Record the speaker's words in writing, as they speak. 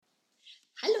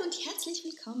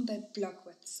willkommen bei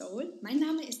blogwithsoul. Mein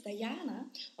Name ist Daniela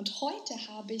und heute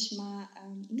habe ich mal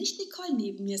nicht Nicole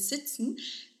neben mir sitzen.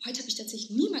 Heute habe ich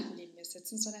tatsächlich niemanden neben mir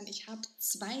sitzen, sondern ich habe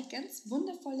zwei ganz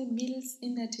wundervolle Mädels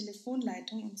in der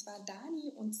Telefonleitung, und zwar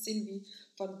Dani und Sylvie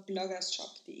von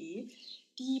bloggershop.de,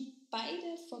 die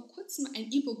beide vor kurzem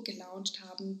ein E-Book gelauncht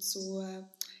haben zur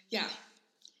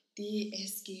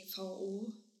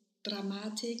DSGVO.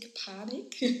 Dramatik,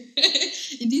 Panik.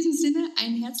 In diesem Sinne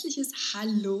ein herzliches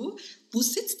Hallo. Wo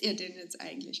sitzt ihr denn jetzt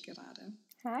eigentlich gerade?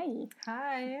 Hi.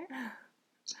 Hi.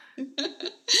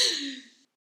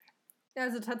 Ja,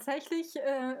 also tatsächlich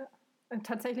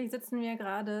sitzen wir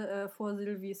gerade vor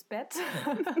Sylvies Bett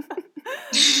und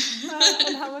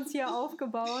haben uns hier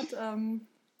aufgebaut.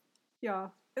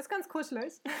 Ist ganz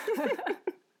kuschelig.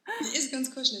 Ist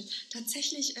ganz kuschelig.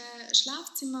 Tatsächlich,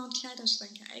 Schlafzimmer und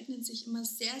Kleiderschränke eignen sich immer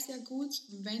sehr, sehr gut,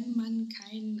 wenn man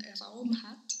keinen Raum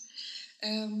hat,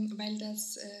 weil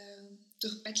das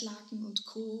durch Bettlaken und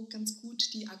Co. ganz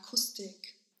gut die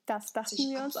Akustik das dachten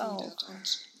sich wir uns abfedert.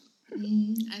 auch.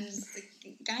 Und, also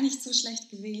gar nicht so schlecht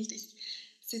gewählt. Ich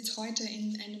sitze heute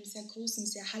in einem sehr großen,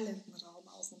 sehr hallenden Raum,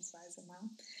 ausnahmsweise mal.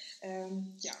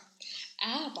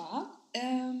 Aber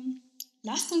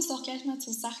lasst uns doch gleich mal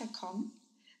zur Sache kommen.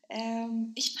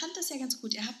 Ich fand das ja ganz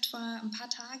gut. Ihr habt vor ein paar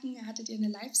Tagen, hattet ihr eine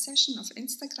Live-Session auf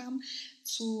Instagram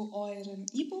zu eurem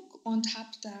E-Book und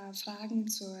habt da Fragen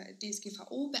zur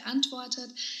DSGVO beantwortet.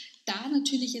 Da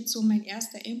natürlich jetzt so mein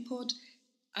erster Input.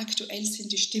 Aktuell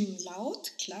sind die Stimmen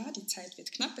laut. Klar, die Zeit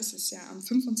wird knapp. Es ist ja am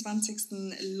 25.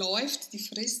 läuft die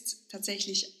Frist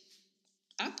tatsächlich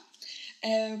ab.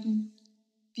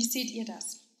 Wie seht ihr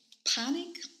das?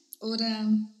 Panik oder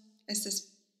ist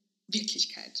es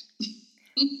Wirklichkeit?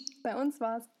 Bei uns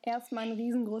war es erstmal ein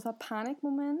riesengroßer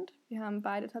Panikmoment. Wir haben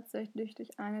beide tatsächlich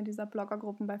durch eine dieser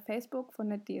Bloggergruppen bei Facebook von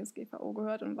der DSGVO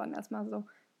gehört und waren erstmal so,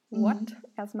 what?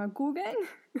 Erstmal googeln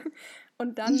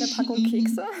und dann eine Packung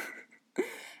Kekse.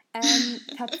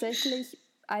 Tatsächlich,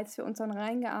 als wir uns dann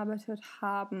reingearbeitet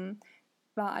haben,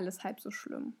 war alles halb so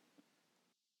schlimm.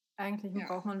 Eigentlich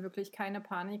braucht man wirklich keine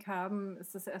Panik haben.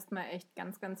 Es ist erstmal echt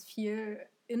ganz, ganz viel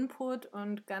Input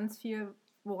und ganz viel,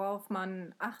 worauf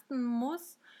man achten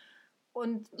muss.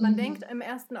 Und man denkt im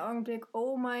ersten Augenblick,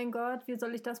 oh mein Gott, wie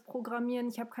soll ich das programmieren?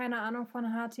 Ich habe keine Ahnung von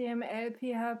HTML,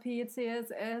 PHP,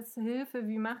 CSS, Hilfe,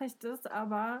 wie mache ich das?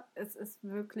 Aber es ist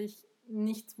wirklich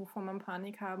nichts, wovon man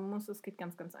Panik haben muss. Es geht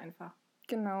ganz, ganz einfach.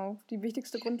 Genau, die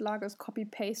wichtigste Grundlage ist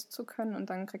Copy-Paste zu können und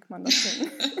dann kriegt man das hin.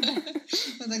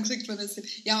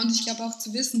 Ja, und ich glaube auch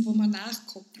zu wissen, wo man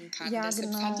nachgucken kann. Ja,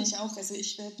 Deshalb fand ich auch, also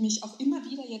ich werde mich auch immer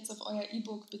wieder jetzt auf euer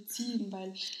E-Book beziehen,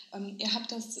 weil ihr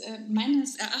habt das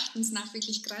meines Erachtens nach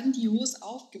wirklich grandios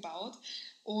aufgebaut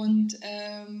und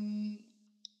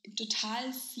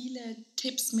total viele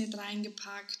Tipps mit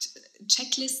reingepackt,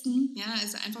 Checklisten, ja,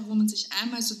 also einfach, wo man sich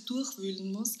einmal so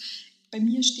durchwühlen muss. Bei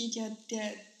mir steht ja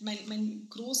mein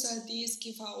großer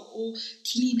DSGVO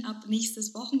Clean-up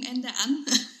nächstes Wochenende an.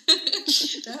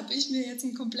 Da habe ich mir jetzt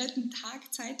einen kompletten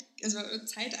Tag Zeit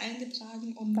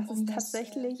eingetragen. Das ist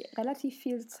tatsächlich relativ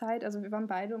viel Zeit. Also wir waren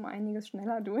beide um einiges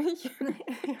schneller durch.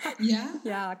 Ja?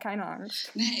 Ja, keine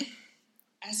Angst. Nee.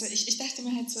 Also ich dachte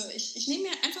mir halt so, ich nehme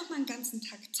mir einfach mal einen ganzen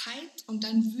Tag Zeit und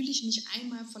dann wühle ich mich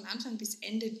einmal von Anfang bis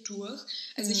Ende durch.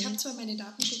 Also ich habe zwar meine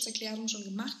Datenschutzerklärung schon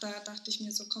gemacht, da dachte ich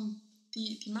mir so, komm,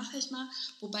 die mache ich mal.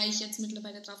 Wobei ich jetzt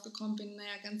mittlerweile drauf gekommen bin,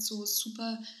 naja, ganz so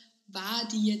super war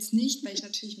die jetzt nicht, weil ich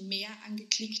natürlich mehr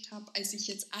angeklickt habe, als ich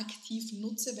jetzt aktiv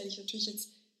nutze, weil ich natürlich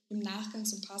jetzt im Nachgang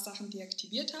so ein paar Sachen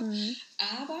deaktiviert habe.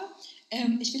 Aber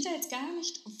ich will da jetzt gar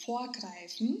nicht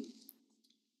vorgreifen.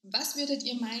 Was würdet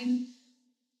ihr meinen,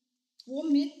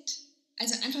 womit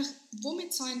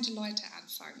sollen die Leute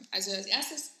anfangen? Also als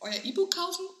erstes euer E-Book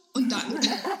kaufen und dann.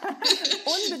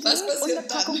 Unbedingt und eine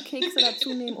Packung Kekse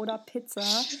dazu nehmen oder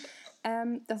Pizza.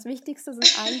 Das Wichtigste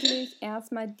sind eigentlich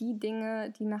erstmal die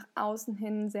Dinge, die nach außen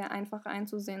hin sehr einfach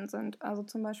einzusehen sind. Also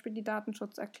zum Beispiel die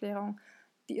Datenschutzerklärung.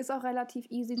 Die ist auch relativ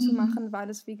easy zu machen,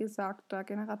 weil es, wie gesagt, da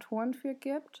Generatoren für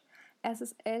gibt.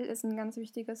 SSL ist ein ganz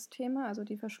wichtiges Thema, also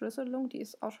die Verschlüsselung, die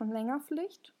ist auch schon länger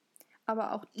Pflicht.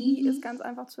 Aber auch die ist ganz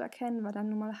einfach zu erkennen, weil dann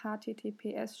nun mal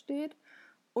HTTPS steht.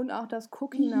 Und auch das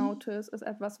Cookie Notice ist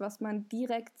etwas, was man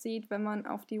direkt sieht, wenn man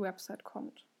auf die Website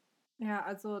kommt. Ja,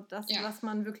 also das, was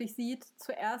man wirklich sieht,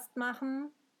 zuerst machen,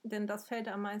 denn das fällt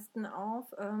am meisten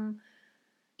auf.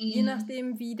 Je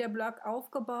nachdem, wie der Blog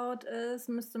aufgebaut ist,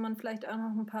 müsste man vielleicht auch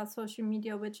noch ein paar Social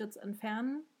Media Widgets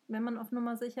entfernen, wenn man auf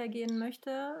Nummer sicher gehen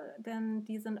möchte, denn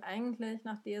die sind eigentlich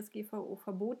nach DSGVO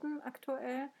verboten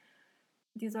aktuell.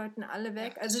 Die sollten alle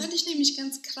weg. Ja, das fand ich nämlich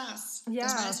ganz krass. Ja.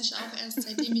 Das weiß ich auch erst,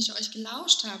 seitdem ich euch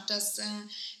gelauscht habe, dass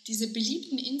diese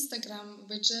beliebten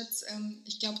Instagram-Widgets,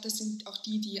 ich glaube, das sind auch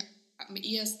die am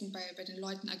ehesten bei den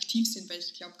Leuten aktiv sind, weil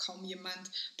ich glaube, kaum jemand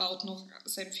baut noch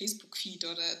sein Facebook-Feed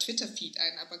oder Twitter-Feed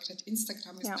ein, aber gerade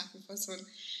Instagram ist nach wie vor so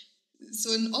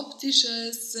ein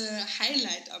optisches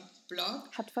Highlight am Blog.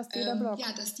 Hat fast jeder Blog.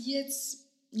 Ja, dass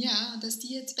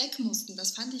die jetzt weg mussten,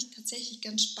 das fand ich tatsächlich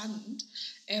ganz spannend.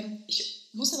 Ich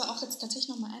muss aber auch jetzt tatsächlich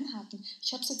nochmal einhaken.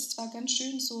 Ich habe es jetzt zwar ganz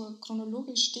schön so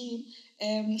chronologisch stehen,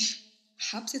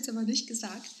 habe es jetzt aber nicht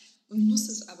gesagt und muss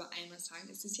es aber einmal sagen.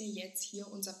 Es ist ja jetzt hier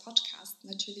unser Podcast,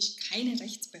 natürlich keine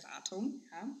Rechtsberatung.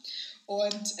 Ja?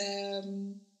 Und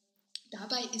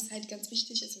dabei ist halt ganz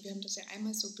wichtig, also wir haben das ja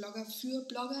einmal so Blogger für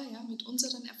Blogger, ja, mit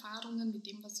unseren Erfahrungen, mit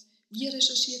dem, was wir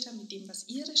recherchiert haben, mit dem, was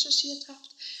ihr recherchiert habt.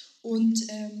 Und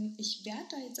ich werde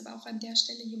da jetzt aber auch an der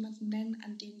Stelle jemanden nennen,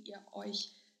 an den ihr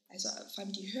euch, also vor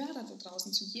allem die Hörer da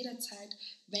draußen, zu jeder Zeit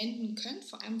wenden könnt,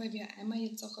 vor allem, weil wir einmal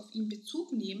jetzt auch auf ihn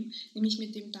Bezug nehmen, nämlich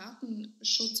mit dem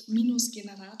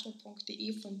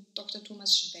Datenschutz-generator.de von Dr.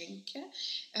 Thomas Schwenke.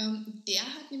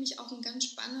 Der hat nämlich auch einen ganz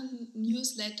spannenden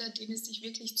Newsletter, den es sich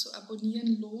wirklich zu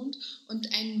abonnieren lohnt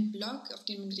und einen Blog, auf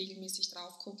den man regelmäßig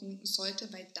drauf gucken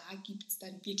sollte, weil da gibt es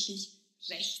dann wirklich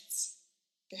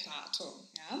Rechtsberatung.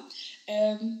 Ja?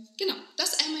 Genau,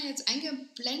 das einmal jetzt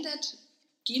eingeblendet.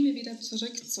 Gehen wir wieder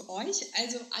zurück zu euch.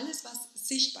 Also alles, was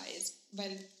sichtbar ist,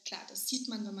 weil klar, das sieht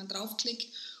man, wenn man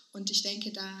draufklickt und ich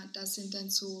denke, da sind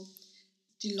dann so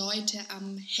die Leute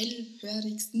am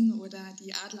hellhörigsten oder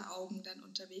die Adleraugen dann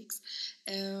unterwegs,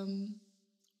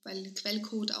 weil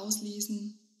Quellcode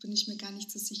auslesen, bin ich mir gar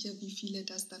nicht so sicher, wie viele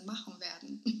das dann machen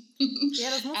werden. Ja,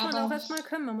 das muss man auch erstmal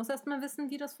können. Man muss erstmal wissen,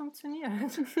 wie das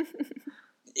funktioniert.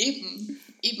 Eben.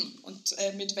 Und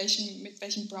mit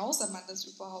welchem Browser man das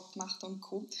überhaupt macht und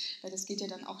Co. Weil das geht ja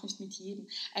dann auch nicht mit jedem.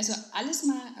 Also alles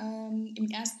mal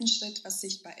im ersten Schritt, was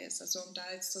sichtbar ist. Also um da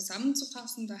jetzt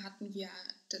zusammenzufassen, da hatten wir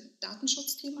das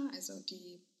Datenschutzthema, also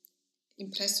die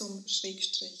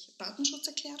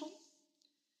Impressum-Datenschutzerklärung.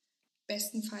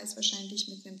 Bestenfalls wahrscheinlich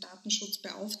mit einem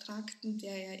Datenschutzbeauftragten,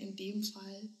 der ja in dem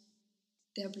Fall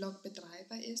der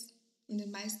Blogbetreiber ist, in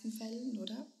den meisten Fällen,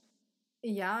 oder?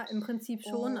 Ja, im Prinzip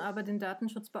schon, aber den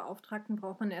Datenschutzbeauftragten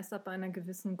braucht man erst ab einer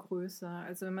gewissen Größe.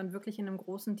 Also wenn man wirklich in einem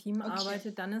großen Team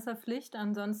arbeitet, dann ist er Pflicht.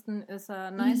 Ansonsten ist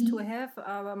er nice to have,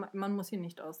 aber man muss ihn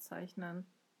nicht auszeichnen.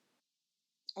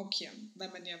 Okay, weil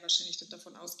man ja wahrscheinlich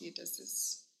davon ausgeht, dass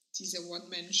es diese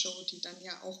One-Man-Show, die dann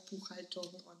ja auch Buchhaltung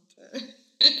und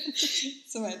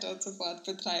so weiter und so fort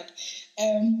betreibt.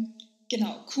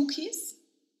 Genau, Cookies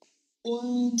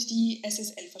und die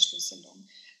SSL-Verschlüsselung.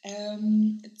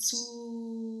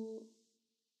 Zu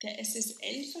der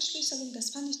SSL-Verschlüsselung,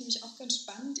 das fand ich nämlich auch ganz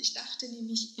spannend. Ich dachte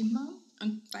nämlich immer,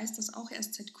 und weiß das auch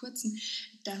erst seit kurzem,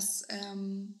 dass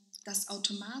das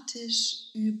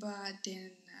automatisch über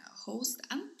den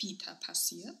Host-Anbieter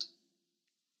passiert.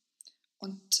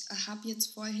 Und habe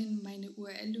jetzt vorhin meine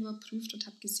URL überprüft und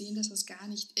habe gesehen, dass das gar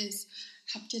nicht ist.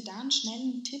 Habt ihr da einen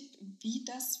schnellen Tipp, wie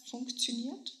das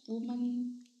funktioniert, wo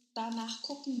man da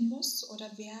nachgucken muss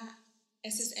oder wer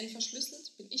SSL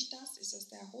verschlüsselt? Bin ich das? Ist das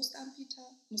der Host-Anbieter?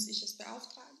 Muss ich es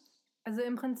beauftragen? Also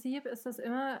im Prinzip ist das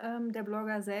immer der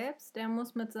Blogger selbst, der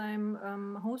muss mit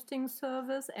seinem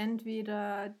Hosting-Service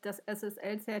entweder das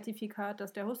SSL-Zertifikat,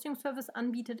 das der Hosting-Service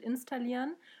anbietet,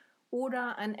 installieren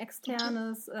oder ein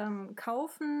externes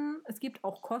kaufen. Es gibt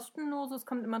auch kostenlose, es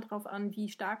kommt immer darauf an, wie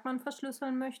stark man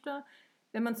verschlüsseln möchte.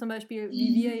 Wenn man zum Beispiel,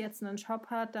 wie wir jetzt einen Shop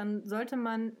hat, dann sollte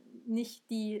man nicht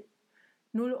die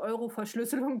 0 €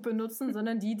 Verschlüsselung benutzen,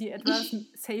 sondern die etwas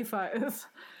safer ist.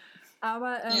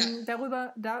 Aber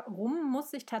darum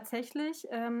muss sich tatsächlich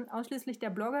ausschließlich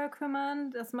der Blogger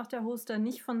kümmern. Das macht der Hoster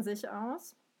nicht von sich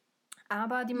aus.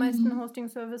 Aber die meisten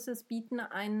Hosting-Services bieten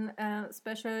ein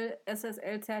Special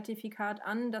SSL-Zertifikat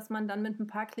an, das man dann mit ein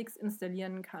paar Klicks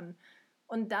installieren kann.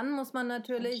 Und dann muss man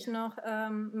natürlich noch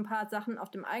ein paar Sachen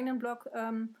auf dem eigenen Blog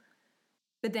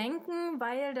bedenken,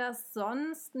 weil das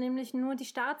sonst nämlich nur die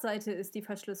Startseite ist, die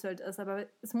verschlüsselt ist. Aber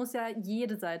es muss ja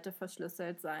jede Seite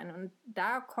verschlüsselt sein. Und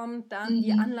da kommt dann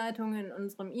die Anleitung in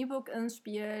unserem E-Book ins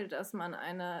Spiel, dass man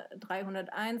eine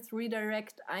 301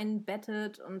 Redirect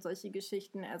einbettet und solche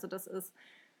Geschichten. Also das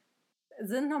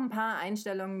sind noch ein paar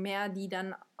Einstellungen mehr, die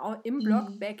dann im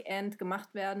Blog-Backend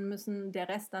gemacht werden müssen. Der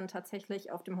Rest dann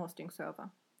tatsächlich auf dem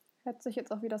Hosting-Server. Hört sich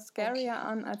jetzt auch wieder scarier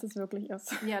an, als es wirklich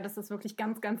ist. Ja, das ist wirklich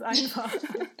ganz, ganz einfach.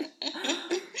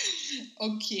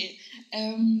 Okay.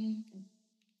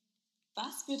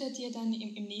 Was würdet ihr dann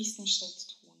im nächsten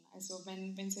Schritt tun? Also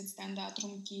wenn es jetzt dann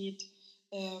darum geht,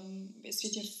 es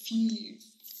wird ja viel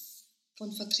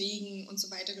von Verträgen und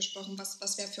so weiter gesprochen.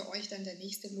 Was wäre für euch dann der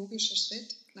nächste logische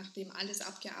Schritt, nachdem alles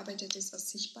abgearbeitet ist, was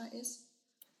sichtbar ist?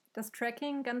 Das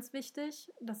Tracking, ganz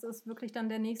wichtig. Das ist wirklich dann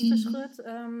der nächste Schritt.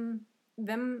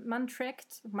 Wenn man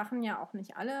trackt, machen ja auch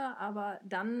nicht alle, aber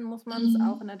dann muss man es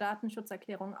auch in der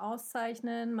Datenschutzerklärung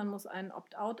auszeichnen. Man muss einen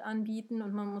Opt-out anbieten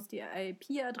und man muss die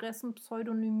IP-Adressen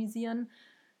pseudonymisieren.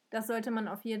 Das sollte man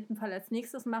auf jeden Fall als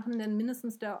nächstes machen, denn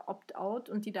mindestens der Opt-out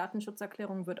und die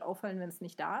Datenschutzerklärung wird auffallen, wenn es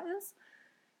nicht da ist.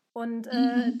 Und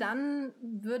dann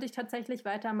würde ich tatsächlich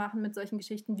weitermachen mit solchen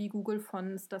Geschichten wie Google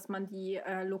Fonts, dass man die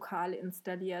lokal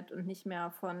installiert und nicht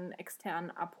mehr von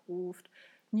extern abruft.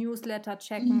 Newsletter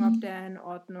checken, ob der in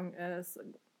Ordnung ist.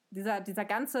 Dieser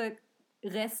ganze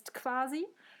Rest quasi.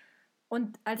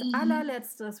 Und als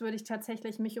allerletztes würde ich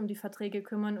tatsächlich mich um die Verträge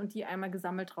kümmern und die einmal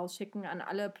gesammelt rausschicken an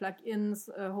alle Plugins,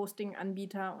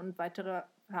 Hosting-Anbieter und weitere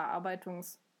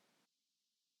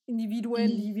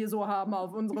Verarbeitungsindividuen, die wir so haben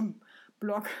auf unserem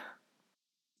Blog.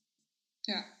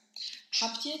 Ja.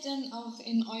 Habt ihr denn auch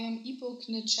in eurem E-Book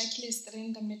eine Checklist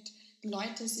drin, damit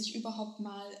Leute sich überhaupt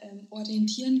mal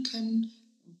orientieren können,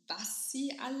 was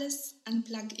sie alles an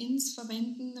Plugins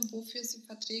verwenden, wofür sie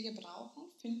Verträge brauchen?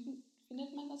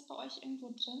 Findet man das bei euch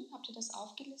irgendwo drin? Habt ihr das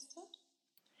aufgelistet?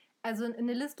 Also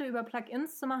eine Liste über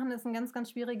Plugins zu machen, ist ein ganz,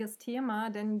 ganz schwieriges Thema,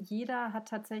 denn jeder hat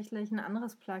tatsächlich ein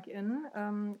anderes Plugin.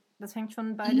 Das fängt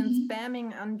schon bei den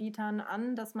Spamming-Anbietern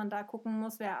an, dass man da gucken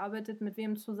muss, wer arbeitet mit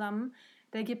wem zusammen.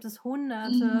 Da gibt es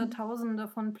Hunderte, Tausende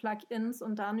von Plugins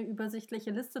und da eine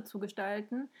übersichtliche Liste zu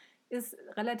gestalten, ist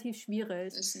relativ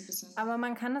schwierig. Aber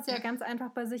man kann das ja ganz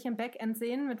einfach bei sich im Backend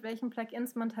sehen, mit welchen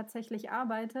Plugins man tatsächlich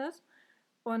arbeitet.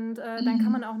 Und dann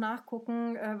kann man auch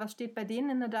nachgucken, was steht bei denen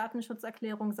in der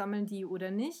Datenschutzerklärung, sammeln die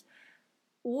oder nicht.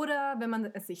 Oder wenn man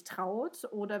es sich traut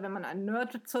oder wenn man einen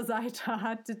Nerd zur Seite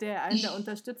hat, der einen da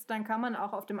unterstützt, dann kann man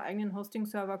auch auf dem eigenen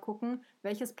Hosting-Server gucken,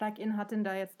 welches Plugin hat denn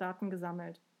da jetzt Daten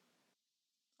gesammelt.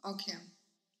 Okay,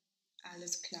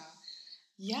 alles klar.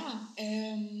 Ja,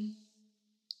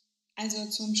 also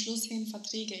zum Schluss hin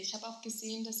Verträge. Ich habe auch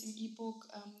gesehen, dass im E-Book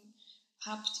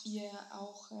habt ihr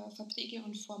auch Verträge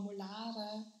und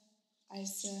Formulare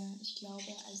als, ich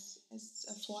glaube, als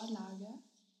Vorlage.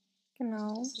 Genau.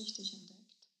 Habe ich das richtig entdeckt?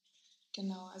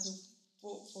 Genau, also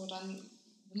wo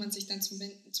man sich dann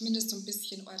zumindest so ein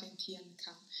bisschen orientieren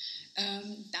kann.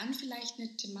 Dann vielleicht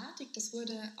eine Thematik, das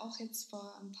wurde auch jetzt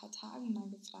vor ein paar Tagen mal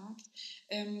gefragt,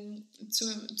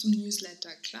 zum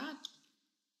Newsletter. Klar,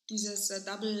 dieses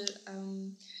Double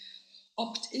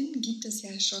Opt-in gibt es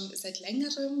ja schon seit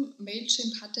längerem.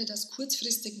 Mailchimp hatte das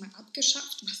kurzfristig mal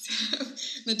abgeschafft, was ja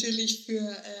natürlich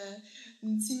für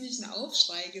einen ziemlichen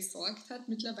Aufschrei gesorgt hat.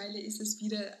 Mittlerweile ist es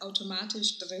wieder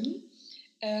automatisch drin.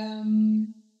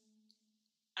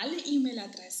 Alle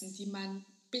E-Mail-Adressen, die man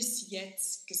bis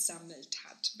jetzt gesammelt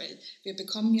hat, weil wir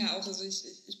bekommen ja auch, also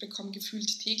ich bekomme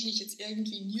gefühlt täglich jetzt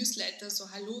irgendwie Newsletter, so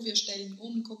hallo, wir stellen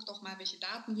um, guck doch mal, welche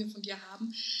Daten wir von dir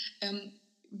haben.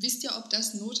 Wisst ihr, ob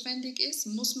das notwendig ist?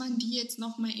 Muss man die jetzt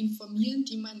nochmal informieren,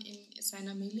 die man in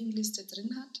seiner Mailingliste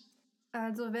drin hat?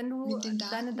 Also wenn du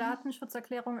deine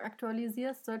Datenschutzerklärung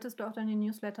aktualisierst, solltest du auch deine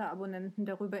Newsletter-Abonnenten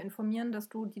darüber informieren, dass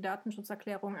du die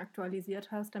Datenschutzerklärung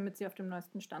aktualisiert hast, damit sie auf dem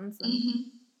neuesten Stand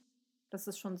sind. Das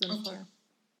ist schon sinnvoll.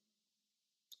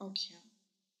 Okay.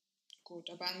 Gut,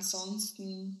 aber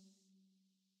ansonsten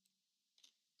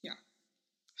ja,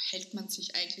 hält man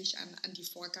sich eigentlich an die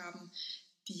Vorgaben,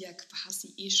 die ja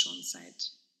quasi schon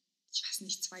seit, ich weiß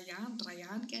nicht, 2 Jahren, 3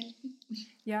 Jahren gelten.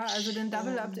 Ja, also den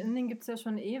Double Opt-in, den gibt es ja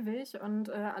schon ewig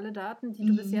und alle Daten, die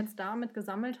du bis jetzt damit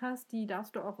gesammelt hast, die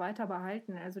darfst du auch weiter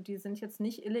behalten. Also die sind jetzt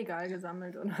nicht illegal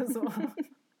gesammelt oder so.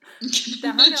 Da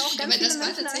haben ja auch ganz viele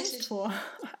Menschen Angst vor.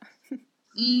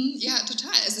 Ja,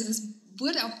 total. Also das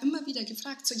wurde auch immer wieder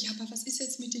gefragt, so, ja, aber was ist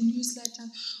jetzt mit den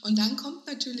Newslettern? Und dann kommt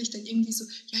natürlich dann irgendwie so,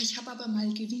 ja, ich habe aber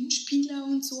mal Gewinnspieler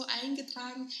und so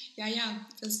eingetragen. Ja,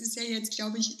 das ist ja jetzt,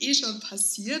 glaube ich, schon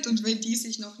passiert. Und wenn die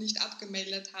sich noch nicht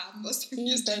abgemeldet haben aus dem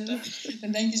Newsletter,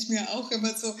 dann denke ich mir auch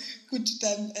immer so, gut,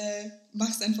 dann mach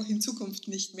es einfach in Zukunft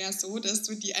nicht mehr so, dass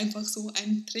du die einfach so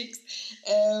einträgst.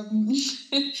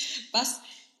 Was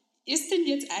ist denn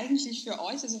jetzt eigentlich für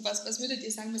euch, also was würdet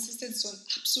ihr sagen, was ist jetzt so ein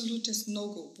absolutes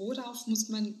No-Go? Worauf muss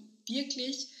man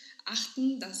wirklich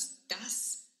achten, dass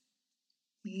das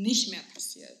nicht mehr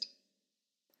passiert?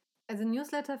 Also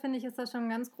Newsletter, finde ich, ist das schon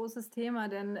ein ganz großes Thema,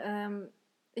 denn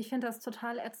ich finde das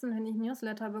total ätzend, wenn ich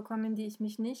Newsletter bekomme, in die ich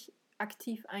mich nicht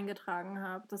aktiv eingetragen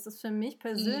habe. Das ist für mich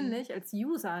persönlich als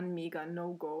User ein mega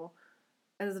No-Go.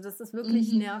 Also das ist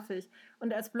wirklich nervig.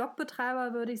 Und als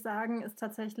Blogbetreiber würde ich sagen, ist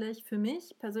tatsächlich für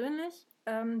mich persönlich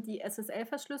die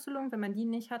SSL-Verschlüsselung, wenn man die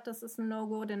nicht hat, das ist ein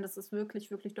No-Go, denn das ist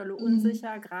wirklich, wirklich dolle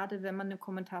unsicher, gerade wenn man eine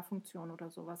Kommentarfunktion oder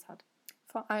sowas hat.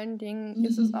 Vor allen Dingen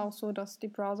ist es auch so, dass die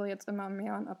Browser jetzt immer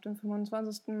mehr und ab dem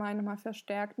 25. Mai nochmal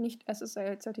verstärkt nicht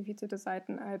SSL-zertifizierte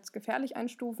Seiten als gefährlich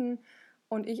einstufen.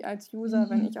 Und ich als User,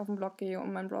 wenn ich auf den Blog gehe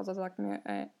und mein Browser sagt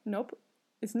mir, nope,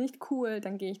 ist nicht cool,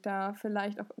 dann gehe ich da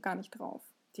vielleicht auch gar nicht drauf.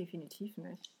 Definitiv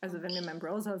nicht. Also wenn mir mein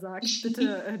Browser sagt,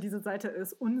 bitte, diese Seite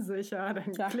ist unsicher,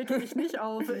 dann klicke ich nicht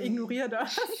auf, ignoriere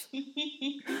das.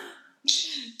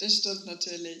 Das stimmt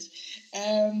natürlich.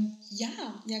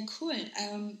 Ja, cool.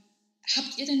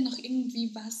 Habt ihr denn noch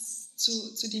irgendwie was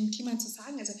zu dem Thema zu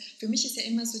sagen? Also für mich ist ja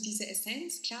immer so diese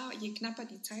Essenz, klar, je knapper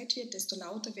die Zeit wird, desto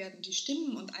lauter werden die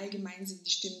Stimmen und allgemein sind die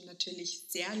Stimmen natürlich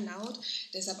sehr laut.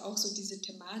 Deshalb auch so diese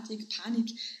Thematik,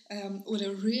 Panik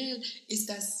oder Real, ist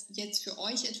das jetzt für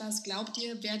euch etwas, glaubt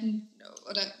ihr,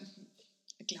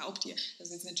 das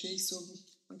ist jetzt natürlich so,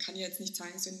 man kann ja jetzt nicht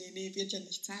sagen, so nee, wird ja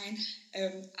nicht sein,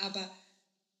 aber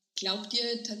glaubt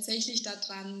ihr tatsächlich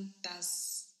daran,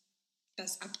 dass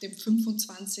das ab dem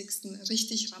 25.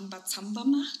 richtig Rambazamba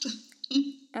macht?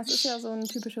 Es ist ja so ein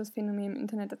typisches Phänomen im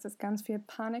Internet, dass es ganz viel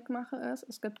Panikmache ist.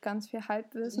 Es gibt ganz viel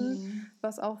Halbwissen,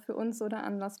 was auch für uns so der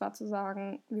Anlass war zu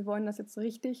sagen, wir wollen das jetzt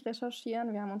richtig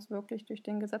recherchieren. Wir haben uns wirklich durch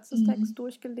den Gesetzestext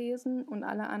durchgelesen und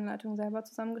alle Anleitungen selber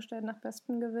zusammengestellt nach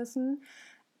bestem Gewissen,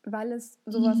 weil es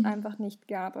sowas einfach nicht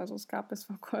gab. Also es gab bis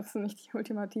vor kurzem nicht die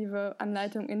ultimative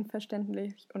Anleitung in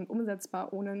verständlich und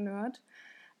umsetzbar ohne Nerd.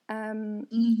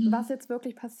 Was jetzt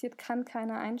wirklich passiert, kann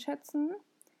keiner einschätzen.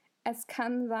 Es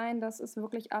kann sein, dass es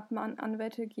wirklich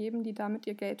Abmahnanwälte geben, die damit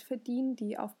ihr Geld verdienen,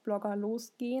 die auf Blogger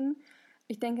losgehen.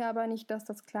 Ich denke aber nicht, dass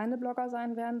das kleine Blogger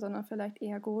sein werden, sondern vielleicht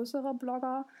eher größere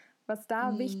Blogger. Was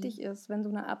da wichtig ist, wenn so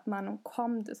eine Abmahnung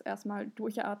kommt, ist erstmal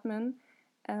durchatmen,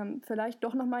 vielleicht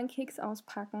doch nochmal einen Keks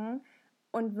auspacken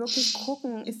und wirklich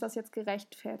gucken, ist das jetzt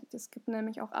gerechtfertigt. Es gibt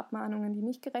nämlich auch Abmahnungen, die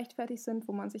nicht gerechtfertigt sind,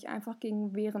 wo man sich einfach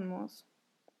gegen wehren muss.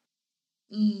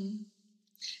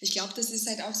 Ich glaube, das ist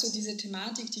halt auch so diese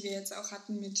Thematik, die wir jetzt auch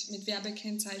hatten mit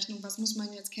Werbekennzeichnung. Was muss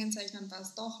man jetzt kennzeichnen,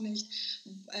 was doch nicht?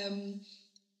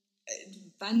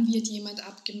 Wann wird jemand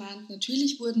abgemahnt?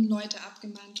 Natürlich wurden Leute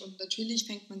abgemahnt und natürlich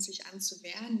fängt man sich an zu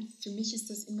wehren. Für mich ist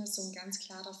das immer so ein ganz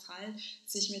klarer Fall,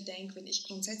 dass ich mir denke, wenn ich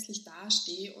grundsätzlich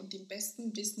dastehe und im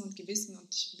besten Wissen und Gewissen,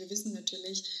 und wir wissen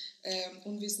natürlich,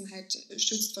 Unwissenheit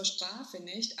schützt vor Strafe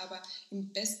nicht, aber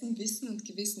im besten Wissen und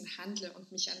Gewissen handle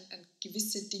und mich an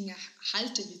gewisse Dinge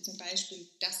halte, wie zum Beispiel,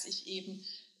 dass ich eben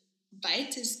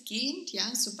weitestgehend,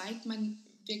 ja, sobald man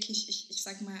wirklich, ich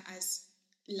sag mal, als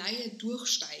Laie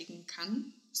durchsteigen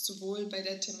kann, sowohl bei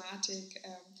der Thematik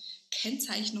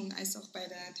Kennzeichnung als auch bei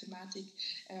der Thematik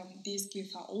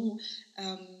DSGVO.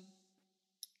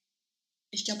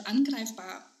 Ich glaube,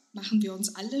 angreifbar machen wir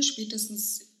uns alle,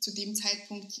 spätestens zu dem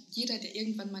Zeitpunkt. Jeder, der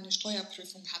irgendwann mal eine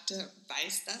Steuerprüfung hatte,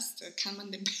 weiß das. Da kann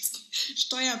man den besten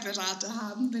Steuerberater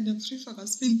haben. Wenn der Prüfer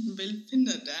was finden will,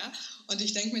 findet er. Und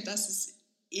ich denke mir, das ist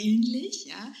ähnlich,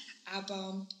 ja,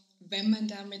 aber wenn man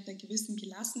da mit einer gewissen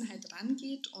Gelassenheit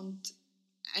rangeht und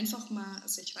einfach mal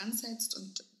sich ransetzt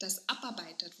und das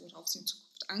abarbeitet, worauf es in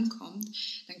Zukunft ankommt,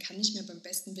 dann kann ich mir beim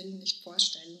besten Willen nicht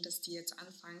vorstellen, dass die jetzt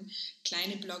anfangen,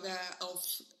 kleine Blogger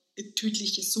auf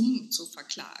tödliche Summen zu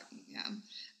verklagen. Ja.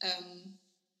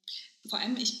 Vor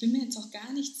allem, ich bin mir jetzt auch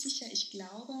gar nicht sicher, ich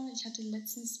glaube, ich hatte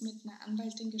letztens mit einer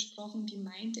Anwältin gesprochen, die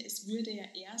meinte, es würde ja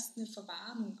erst eine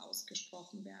Verwarnung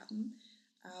ausgesprochen werden,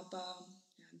 aber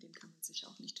an dem kann man sich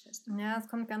auch nicht festmachen. Ja, es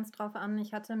kommt ganz drauf an.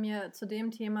 Ich hatte mir zu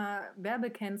dem Thema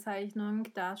Werbekennzeichnung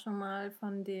da schon mal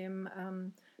von dem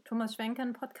Thomas Schwenke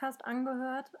einen Podcast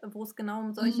angehört, wo es genau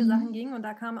um solche Sachen ging. Und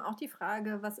da kam auch die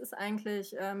Frage, was ist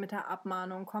eigentlich mit der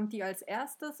Abmahnung? Kommt die als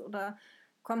erstes oder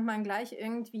kommt man gleich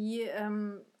irgendwie,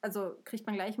 also kriegt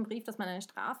man gleich einen Brief, dass man eine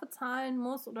Strafe zahlen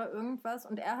muss oder irgendwas?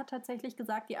 Und er hat tatsächlich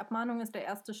gesagt, die Abmahnung ist der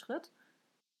erste Schritt.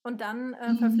 Und dann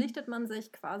verpflichtet man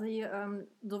sich quasi,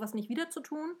 sowas nicht wieder zu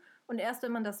tun. Und erst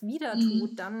wenn man das wieder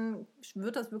tut, dann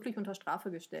wird das wirklich unter Strafe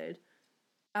gestellt.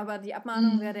 Aber die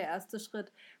Abmahnung wäre der erste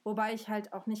Schritt. Wobei ich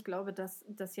halt auch nicht glaube, dass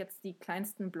jetzt die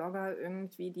kleinsten Blogger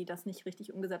irgendwie, die das nicht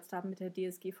richtig umgesetzt haben mit der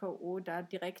DSGVO, da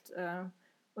direkt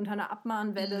unter einer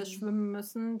Abmahnwelle schwimmen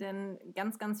müssen. Denn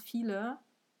ganz, ganz viele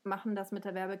machen das mit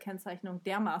der Werbekennzeichnung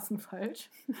dermaßen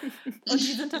falsch. Und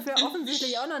die sind dafür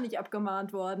offensichtlich auch noch nicht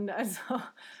abgemahnt worden. Also.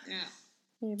 Ja,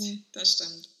 das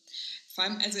stimmt. Vor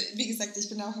allem, also wie gesagt, ich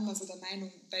bin auch immer so der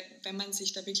Meinung, wenn man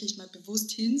sich da wirklich mal bewusst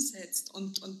hinsetzt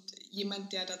und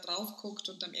jemand, der da drauf guckt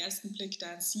und am ersten Blick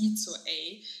da sieht, so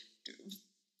ey,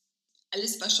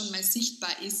 alles, was schon mal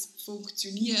sichtbar ist,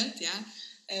 funktioniert, ja.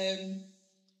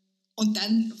 Und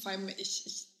dann vor allem,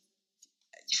 ich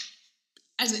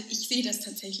sehe das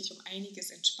tatsächlich um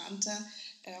einiges entspannter,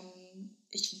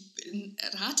 Ich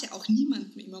rate auch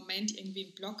niemandem im Moment irgendwie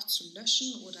einen Blog zu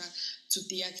löschen oder zu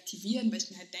deaktivieren, weil ich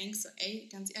mir halt denke, so, ey,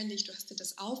 ganz ehrlich, du hast dir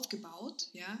das aufgebaut,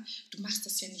 ja, du machst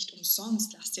das ja nicht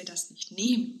umsonst, lass dir das nicht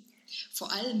nehmen.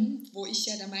 Vor allem, wo ich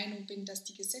ja der Meinung bin, dass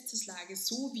die Gesetzeslage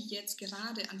so wie jetzt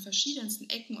gerade an verschiedensten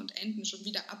Ecken und Enden schon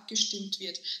wieder abgestimmt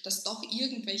wird, dass doch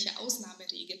irgendwelche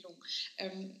Ausnahmeregelungen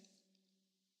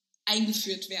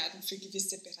eingeführt werden für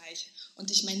gewisse Bereiche.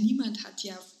 Und ich meine, niemand hat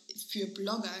ja für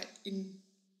Blogger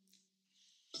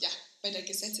bei der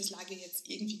Gesetzeslage jetzt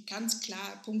irgendwie ganz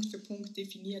klar Punkt für Punkt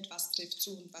definiert, was trifft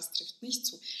zu und was trifft nicht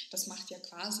zu. Das macht ja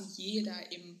quasi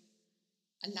jeder im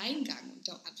Alleingang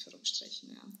unter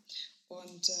Anführungsstrichen. Ja.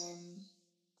 Und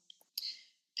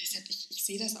deshalb, ich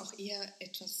sehe das auch eher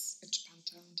etwas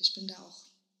entspannter. Und ich bin da auch,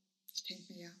 ich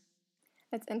denke mir ja,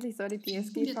 letztendlich soll die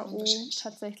DSGVO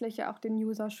tatsächlich ja auch den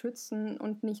User schützen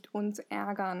und nicht uns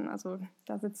ärgern. Also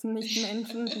da sitzen nicht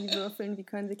Menschen, die würfeln, wie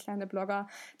können sie kleine Blogger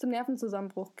zum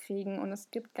Nervenzusammenbruch kriegen. Und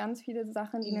es gibt ganz viele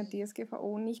Sachen, die in der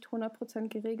DSGVO nicht 100%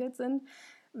 geregelt sind,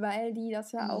 weil die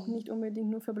das ja auch nicht unbedingt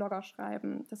nur für Blogger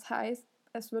schreiben. Das heißt,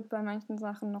 es wird bei manchen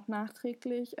Sachen noch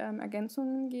nachträglich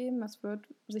Ergänzungen geben. Es wird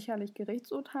sicherlich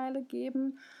Gerichtsurteile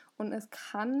geben. Und es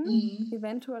kann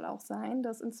eventuell auch sein,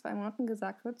 dass in 2 Monaten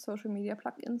gesagt wird,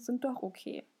 Social-Media-Plugins sind doch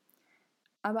okay.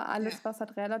 Aber alles, was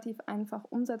halt relativ einfach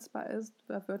umsetzbar ist,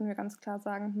 da würden wir ganz klar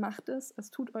sagen, macht es.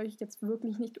 Es tut euch jetzt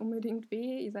wirklich nicht unbedingt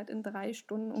weh. Ihr seid in 3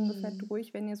 Stunden ungefähr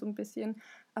durch, wenn ihr so ein bisschen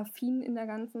affin in der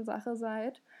ganzen Sache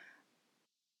seid.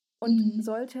 Und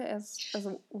sollte es,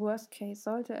 also worst case,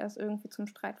 sollte es irgendwie zum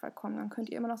Streitfall kommen, dann könnt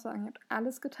ihr immer noch sagen, ihr habt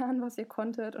alles getan, was ihr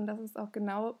konntet. Und das ist auch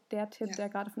genau der Tipp, der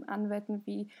gerade von Anwälten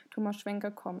wie Thomas Schwenke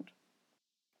kommt.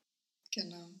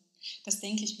 Genau, das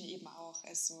denke ich mir eben auch.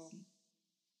 Also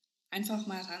einfach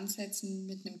mal ransetzen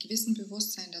mit einem gewissen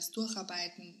Bewusstsein, das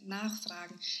durcharbeiten,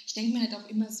 nachfragen. Ich denke mir halt auch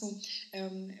immer so,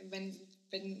 wenn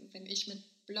ich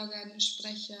mit Bloggern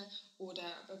spreche oder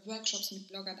bei Workshops mit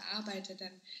Bloggern arbeite,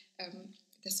 dann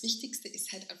das Wichtigste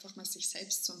ist halt einfach mal, sich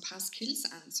selbst so ein paar Skills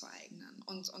anzueignen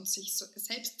und sich so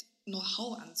selbst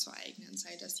Know-how anzueignen,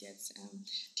 sei das jetzt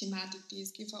Thematik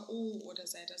DSGVO oder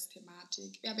sei das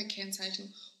Thematik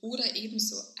Werbekennzeichnung oder eben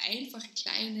so einfache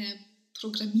kleine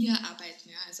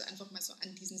Programmierarbeiten, ja, also einfach mal so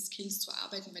an diesen Skills zu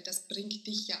arbeiten, weil das bringt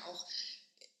dich ja auch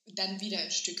dann wieder ein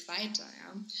Stück weiter,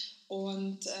 ja.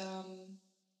 Und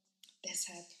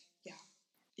deshalb, ja,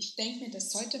 ich denke mir,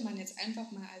 das sollte man jetzt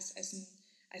einfach mal als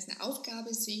eine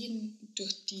Aufgabe sehen,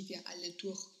 durch die wir alle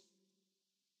durch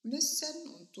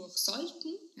müssen und durch sollten.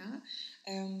 Ja.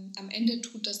 Am Ende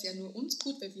tut das ja nur uns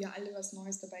gut, weil wir alle was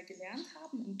Neues dabei gelernt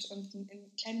haben und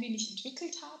ein klein wenig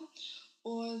entwickelt haben.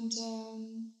 Und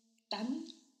dann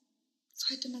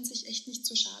sollte man sich echt nicht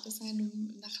so schade sein,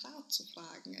 um nach Rat zu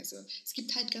fragen. Also es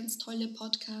gibt halt ganz tolle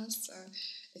Podcasts.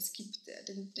 Es gibt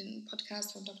den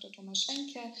Podcast von Dr. Thomas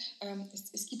Schwenke.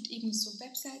 Es gibt eben so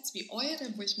Websites wie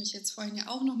eure, wo ich mich jetzt vorhin ja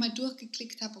auch nochmal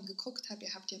durchgeklickt habe und geguckt habe.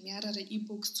 Ihr habt ja mehrere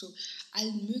E-Books zu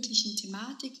allen möglichen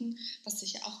Thematiken, was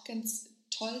ich ja auch ganz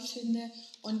toll finde.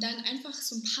 Und dann einfach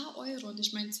so ein paar Euro, und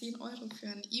ich meine 10 Euro für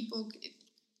ein E-Book,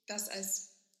 das als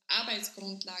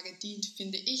Arbeitsgrundlage dient,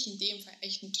 finde ich in dem Fall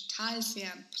echt einen total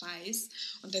fairen Preis.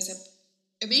 Und deshalb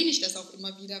erwähne ich das auch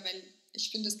immer wieder, weil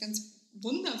ich finde es ganz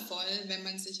wundervoll, wenn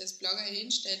man sich als Blogger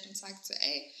hinstellt und sagt so,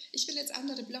 ey, ich will jetzt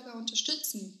andere Blogger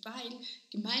unterstützen, weil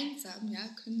gemeinsam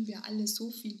können wir alle so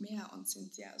viel mehr und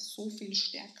sind ja so viel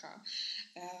stärker.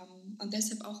 Und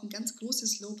deshalb auch ein ganz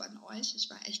großes Lob an euch. Ich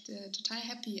war echt total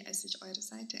happy, als ich eure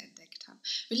Seite entdeckt habe.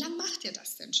 Wie lange macht ihr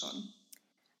das denn schon?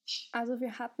 Also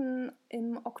wir hatten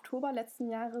im Oktober letzten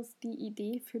Jahres die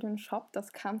Idee für den Shop.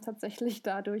 Das kam tatsächlich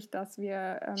dadurch, dass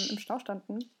wir im Stau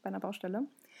standen bei einer Baustelle.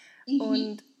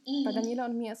 Und bei Daniela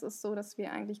und mir ist es so, dass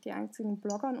wir eigentlich die einzigen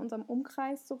Blogger in unserem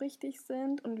Umkreis so richtig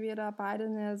sind und wir da beide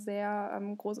ein sehr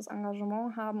großes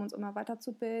Engagement haben, uns immer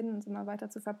weiterzubilden, uns immer weiter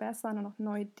zu verbessern und auch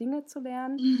neue Dinge zu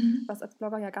lernen, was als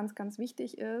Blogger ja ganz, ganz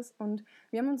wichtig ist. Und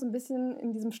wir haben uns ein bisschen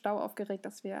in diesem Stau aufgeregt,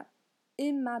 dass wir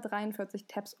immer 43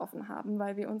 Tabs offen haben,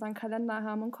 weil wir unseren Kalender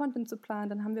haben, um Content zu planen,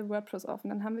 dann haben wir WordPress offen,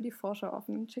 dann haben wir die Vorschau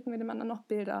offen, dann schicken wir dem anderen noch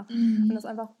Bilder und das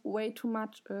einfach way too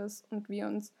much ist und wir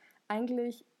uns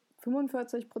eigentlich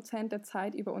 45% der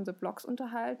Zeit über unsere Blogs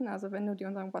unterhalten. Also wenn du dir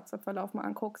unseren WhatsApp-Verlauf mal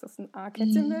anguckst, das sind A,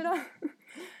 Kätzchenbilder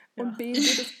und B,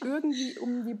 geht es irgendwie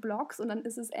um die Blogs und dann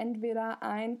ist es entweder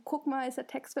ein, guck mal, ist der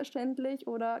Text verständlich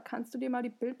oder kannst du dir mal die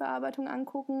Bildbearbeitung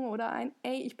angucken oder ein,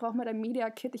 ey, ich brauche mal dein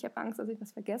Media-Kit, ich habe Angst, dass ich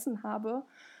was vergessen habe.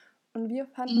 Und wir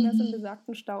fanden es im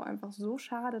besagten Stau einfach so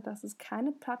schade, dass es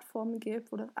keine Plattform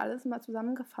gibt, wo das alles mal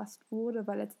zusammengefasst wurde,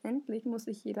 weil letztendlich muss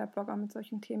sich jeder Blogger mit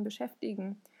solchen Themen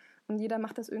beschäftigen. Und jeder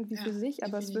macht das irgendwie für sich,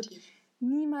 aber definitiv. Es wird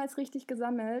niemals richtig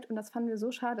gesammelt und das fanden wir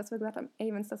so schade, dass wir gesagt haben,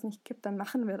 ey, wenn es das nicht gibt, dann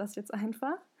machen wir das jetzt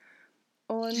einfach.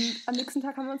 Und am nächsten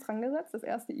Tag haben wir uns rangesetzt, das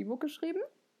erste E-Book geschrieben.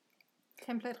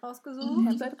 Template rausgesucht.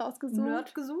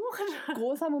 Nerd gesucht.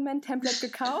 Großer Moment, Template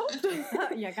gekauft.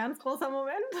 Ja, ganz großer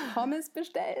Moment. Pommes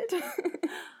bestellt.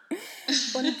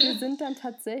 Und wir sind dann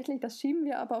tatsächlich, das schieben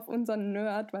wir aber auf unseren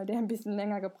Nerd, weil der ein bisschen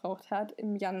länger gebraucht hat,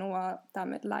 im Januar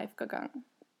damit live gegangen.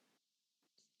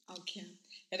 Okay.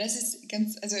 Ja, das ist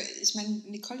ganz, also ich meine,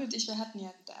 Nicole und ich, wir hatten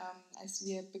ja, als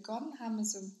wir begonnen haben,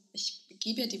 also ich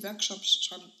gebe ja die Workshops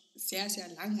schon sehr, sehr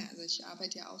lange, also ich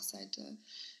arbeite ja auch seit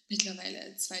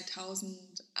mittlerweile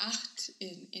 2008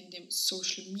 in dem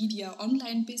Social Media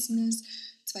Online-Business,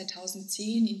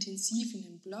 2010 intensiv in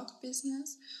dem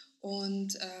Blog-Business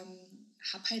und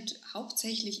habe halt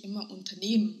hauptsächlich immer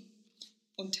Unternehmen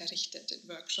unterrichtet in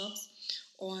Workshops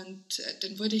und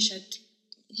dann wurde ich halt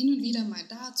hin und wieder mal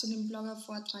da zu einem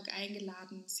Blogger-Vortrag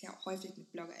eingeladen, sehr häufig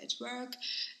mit Blogger at Work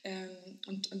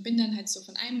und bin dann halt so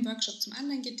von einem Workshop zum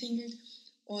anderen getingelt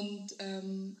und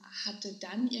hatte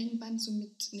dann irgendwann so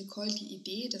mit Nicole die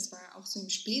Idee, das war auch so im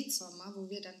Spätsommer, wo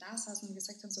wir dann da saßen und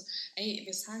gesagt haben so, ey,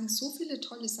 wir sagen so viele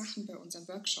tolle Sachen bei unseren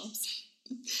Workshops,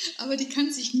 aber die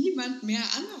kann sich niemand mehr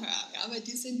anhören, ja, weil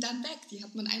die sind dann weg, die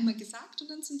hat man einmal gesagt und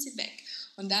dann sind sie weg.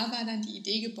 Und da war dann die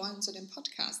Idee geboren zu dem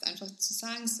Podcast, einfach zu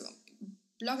sagen so,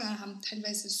 Blogger haben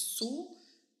teilweise so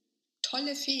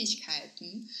tolle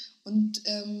Fähigkeiten und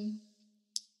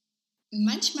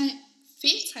manchmal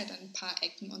fehlt es halt an ein paar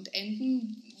Ecken und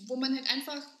Enden, wo man halt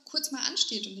einfach kurz mal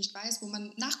ansteht und nicht weiß, wo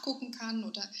man nachgucken kann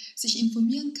oder sich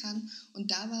informieren kann.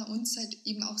 Und da war uns halt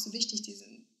eben auch so wichtig,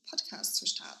 diesen Podcast zu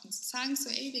starten, zu sagen so,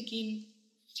 ey, wir gehen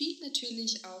viel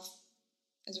natürlich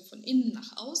also von innen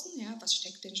nach außen, ja, was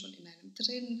steckt denn schon in einem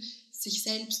drin, sich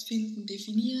selbst finden,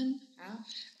 definieren, ja,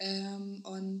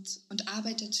 und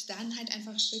arbeitet dann halt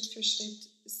einfach Schritt für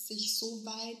Schritt sich so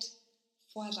weit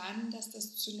voran, dass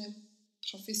das zu einem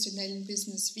professionellen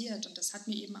Business wird. Und das hat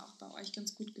mir eben auch bei euch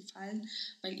ganz gut gefallen,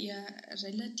 weil ihr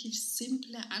relativ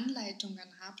simple Anleitungen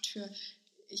habt für,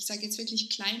 ich sage jetzt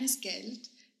wirklich kleines Geld,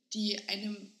 die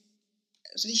einem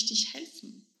richtig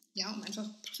helfen, ja, um einfach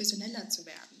professioneller zu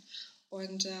werden.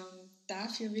 Und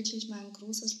dafür wirklich mal ein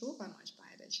großes Lob an euch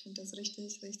beide. Ich finde das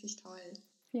richtig, richtig toll.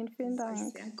 Vielen, vielen Dank. Das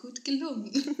ist sehr gut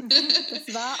gelungen.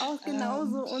 Das war auch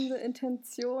genauso unsere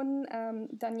Intention.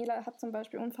 Daniela hat zum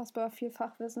Beispiel unfassbar viel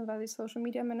Fachwissen, weil sie Social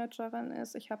Media Managerin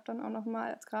ist. Ich habe dann auch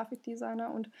nochmal als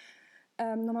Grafikdesigner und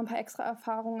nochmal ein paar extra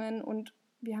Erfahrungen und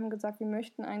wir haben gesagt, wir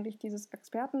möchten eigentlich dieses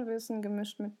Expertenwissen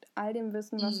gemischt mit all dem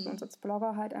Wissen, was wir uns als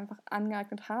Blogger halt einfach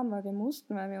angeeignet haben, weil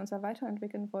wir uns ja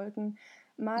weiterentwickeln wollten,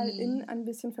 mal in ein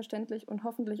bisschen verständlich und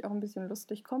hoffentlich auch ein bisschen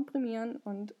lustig komprimieren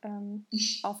und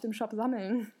auf dem Shop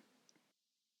sammeln.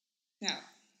 Ja,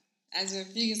 also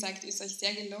wie gesagt, ist euch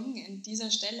sehr gelungen. An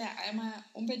dieser Stelle einmal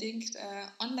unbedingt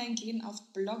online gehen auf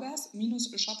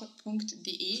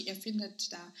bloggers-shop.de. Ihr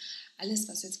findet da alles,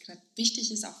 was jetzt gerade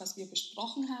wichtig ist, auch was wir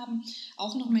besprochen haben.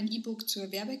 Auch noch mein E-Book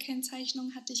zur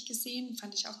Werbekennzeichnung hatte ich gesehen,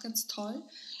 fand ich auch ganz toll.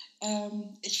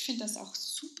 Ich finde das auch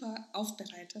super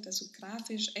aufbereitet, also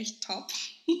grafisch echt top.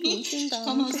 Ich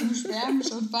komme aus dem Schwärmen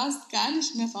schon fast gar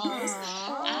nicht mehr raus.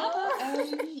 Aber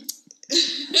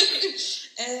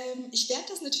ich werde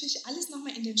das natürlich alles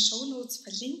nochmal in den Shownotes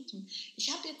verlinken.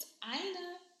 Ich habe jetzt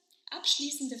eine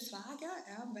abschließende Frage,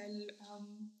 ja, weil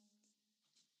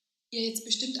ihr jetzt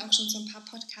bestimmt auch schon so ein paar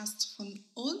Podcasts von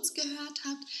uns gehört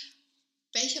habt.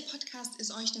 Welcher Podcast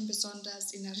ist euch denn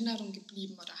besonders in Erinnerung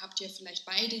geblieben? Oder habt ihr vielleicht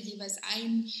beide jeweils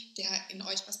einen, der in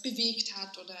euch was bewegt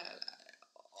hat oder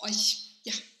euch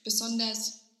ja,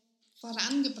 besonders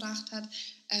vorangebracht hat?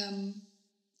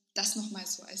 Das nochmal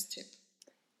so als Tipp.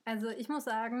 Also ich muss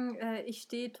sagen, ich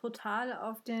stehe total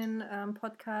auf den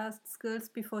Podcast Skills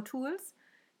Before Tools.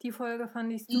 Die Folge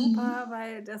fand ich super,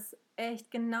 weil das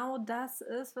echt genau das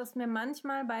ist, was mir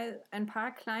manchmal bei ein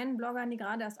paar kleinen Bloggern, die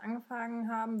gerade erst angefangen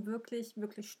haben, wirklich,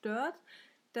 wirklich stört.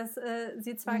 Dass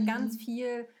sie zwar ganz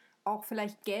viel auch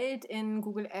vielleicht Geld in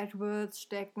Google AdWords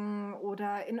stecken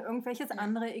oder in irgendwelches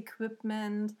andere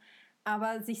Equipment,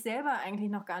 aber sich selber eigentlich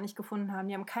noch gar nicht gefunden haben.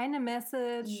 Die haben keine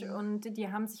Message und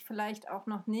die haben sich vielleicht auch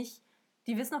noch nicht,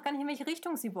 die wissen noch gar nicht, in welche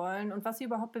Richtung sie wollen und was sie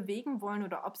überhaupt bewegen wollen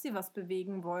oder ob sie was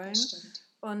bewegen wollen.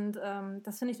 Und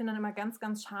das finde ich dann immer ganz,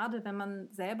 ganz schade, wenn man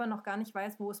selber noch gar nicht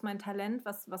weiß, wo ist mein Talent,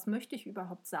 was möchte ich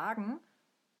überhaupt sagen.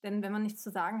 Denn wenn man nichts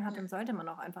zu sagen hat, dann sollte man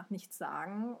auch einfach nichts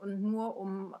sagen. Und nur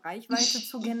um Reichweite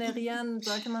zu generieren,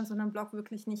 sollte man so einen Blog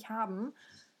wirklich nicht haben.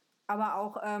 Aber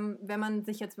auch, wenn man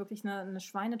sich jetzt wirklich eine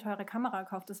schweineteure Kamera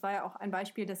kauft, das war ja auch ein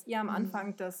Beispiel, das ihr am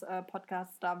Anfang des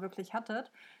Podcasts da wirklich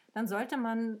hattet, dann sollte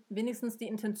man wenigstens die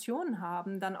Intention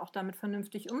haben, dann auch damit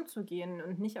vernünftig umzugehen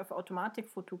und nicht auf Automatik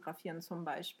fotografieren zum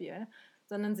Beispiel,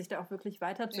 sondern sich da auch wirklich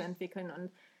weiterzuentwickeln. Ja.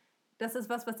 Und das ist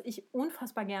was ich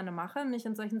unfassbar gerne mache, mich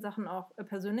in solchen Sachen auch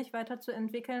persönlich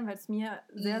weiterzuentwickeln, weil es mir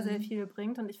sehr, sehr viel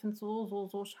bringt. Und ich finde es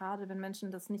so schade, wenn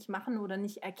Menschen das nicht machen oder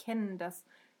nicht erkennen, dass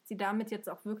sie damit jetzt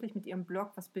auch wirklich mit ihrem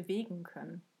Blog was bewegen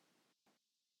können.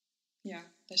 Ja,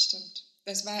 das stimmt.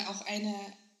 Das war auch eine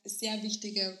sehr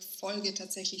wichtige Folge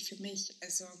tatsächlich für mich.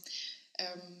 Also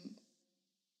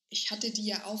ich hatte die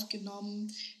ja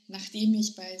aufgenommen, nachdem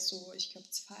ich bei so, ich glaube,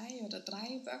 2 oder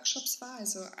 3 Workshops war,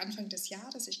 also Anfang des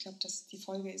Jahres. Ich glaube, die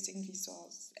Folge ist irgendwie so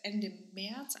Ende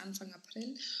März, Anfang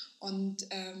April. Und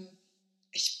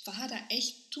ich war da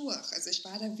echt durch. Also ich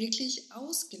war da wirklich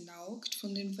ausgelaugt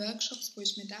von den Workshops, wo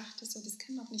ich mir dachte, so, das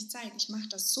kann doch nicht sein. Ich mache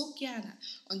das so gerne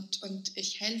und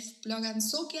ich helfe Bloggern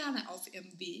so gerne auf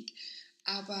ihrem Weg.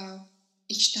 Aber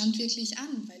ich stand wirklich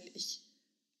an, weil ich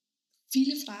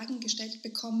viele Fragen gestellt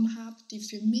bekommen habe, die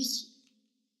für mich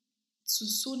zu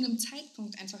so einem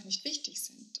Zeitpunkt einfach nicht wichtig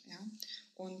sind. Ja?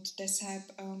 Und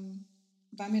deshalb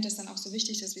war mir das dann auch so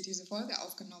wichtig, dass wir diese Folge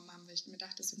aufgenommen haben, weil ich mir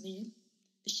dachte, so, nee,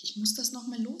 ich muss das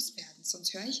nochmal loswerden,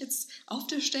 sonst höre ich jetzt auf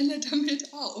der Stelle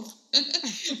damit auf.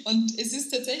 Und es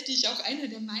ist tatsächlich auch eine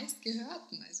der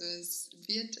meistgehörten. Also es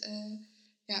wird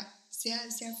sehr,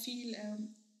 sehr viel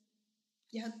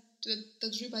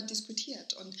darüber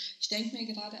diskutiert. Und ich denke mir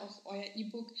gerade auch, euer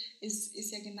E-Book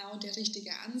ist ja genau der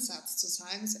richtige Ansatz, zu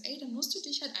sagen, so, ey, dann musst du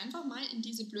dich halt einfach mal in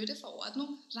diese blöde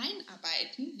Verordnung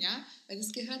reinarbeiten, ja, weil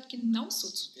das gehört genauso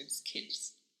zu den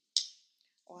Skills.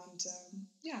 Und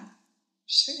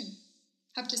schön.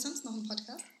 Habt ihr sonst noch einen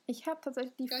Podcast? Ich habe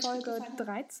tatsächlich die Folge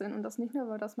 13 und das nicht nur,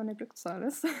 weil das meine Glückszahl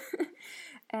ist.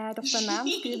 Das war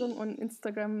Namensgebung und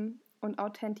Instagram und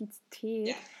Authentizität.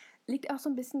 Ja. Liegt auch so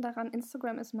ein bisschen daran,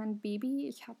 Instagram ist mein Baby.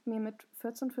 Ich habe mir mit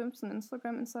 14, 15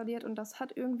 Instagram installiert und das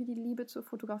hat irgendwie die Liebe zur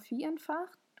Fotografie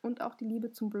entfacht und auch die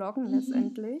Liebe zum Bloggen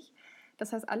letztendlich.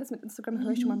 Das heißt, alles mit Instagram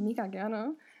höre ich schon mal mega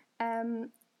gerne.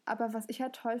 Aber was ich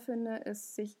halt toll finde,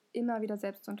 ist, sich immer wieder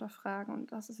selbst zu hinterfragen.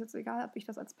 Und das ist jetzt egal, ob ich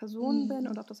das als Person bin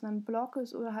oder ob das mein Blog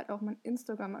ist oder halt auch mein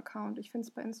Instagram-Account. Ich finde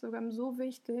es bei Instagram so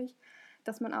wichtig,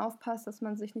 dass man aufpasst, dass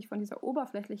man sich nicht von dieser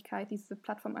Oberflächlichkeit, die diese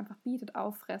Plattform einfach bietet,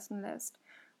 auffressen lässt.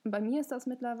 Und bei mir ist das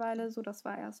mittlerweile so, das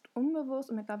war erst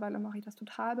unbewusst und mittlerweile mache ich das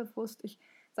total bewusst. Ich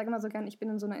sage immer so gerne, ich bin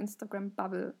in so einer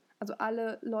Instagram-Bubble. Also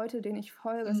alle Leute, denen ich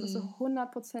folge, es ist so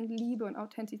 100% Liebe und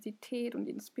Authentizität und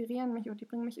die inspirieren mich und die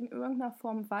bringen mich in irgendeiner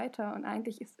Form weiter. Und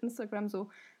eigentlich ist Instagram so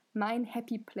mein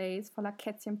Happy Place voller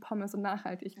Kätzchen, Pommes und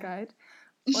Nachhaltigkeit.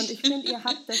 Ja. Und ich finde, ihr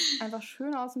habt das einfach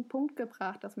schön aus dem Punkt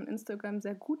gebracht, dass man Instagram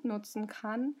sehr gut nutzen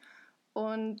kann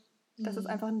und dass es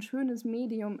einfach ein schönes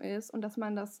Medium ist und dass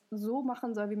man das so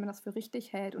machen soll, wie man das für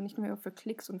richtig hält und nicht nur für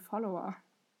Klicks und Follower.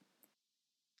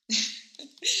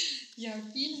 Ja,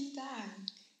 vielen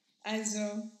Dank.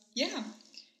 Also, ja,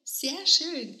 sehr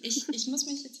schön. Ich muss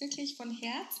mich jetzt wirklich von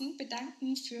Herzen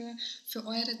bedanken für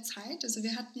eure Zeit. Also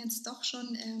wir hatten jetzt doch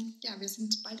schon, wir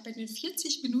sind bald bei den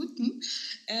 40 Minuten.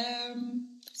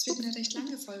 Es wird eine recht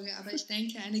lange Folge, aber ich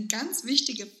denke, eine ganz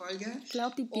wichtige Folge. Ich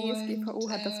glaube, die DSGVO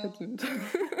hat das verdient.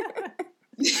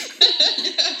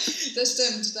 Das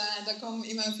stimmt, da kommen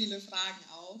immer viele Fragen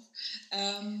auf.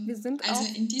 Wir sind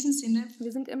also in diesem Sinne.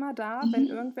 Wir sind immer da, wenn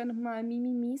irgendwer nochmal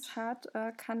Mimimis hat,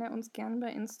 kann er uns gerne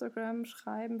bei Instagram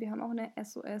schreiben. Wir haben auch eine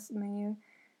SOS-Mail.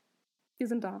 Wir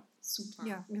sind da. Super.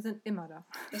 Ja, wir sind immer da.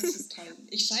 Das ist toll.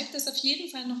 Ich schreibe das auf jeden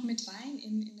Fall noch mit rein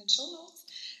in den Shownotes.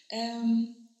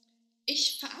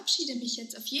 Ich verabschiede mich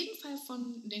jetzt auf jeden Fall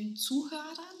von den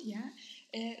Zuhörern. Ja,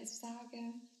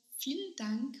 sage vielen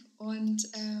Dank und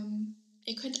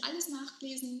ihr könnt alles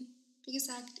nachlesen. Wie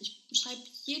gesagt, ich schreibe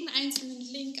jeden einzelnen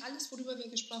Link, alles, worüber wir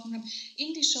gesprochen haben,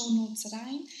 in die Shownotes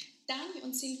rein. Dani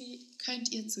und Sylvie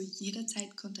könnt ihr zu jeder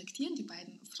Zeit kontaktieren. Die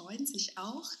beiden freuen sich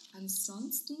auch.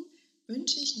 Ansonsten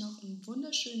wünsche ich noch einen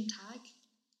wunderschönen Tag.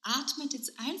 Atmet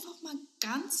jetzt einfach mal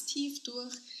ganz tief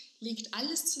durch, legt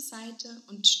alles zur Seite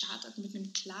und startet mit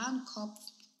einem klaren Kopf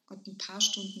und ein paar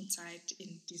Stunden Zeit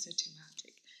in diese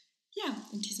Thematik. Ja,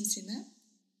 in diesem Sinne,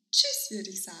 tschüss, würde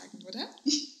ich sagen, oder?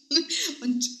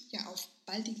 Und ja, auf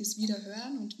baldiges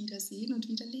Wiederhören und Wiedersehen und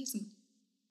Wiederlesen.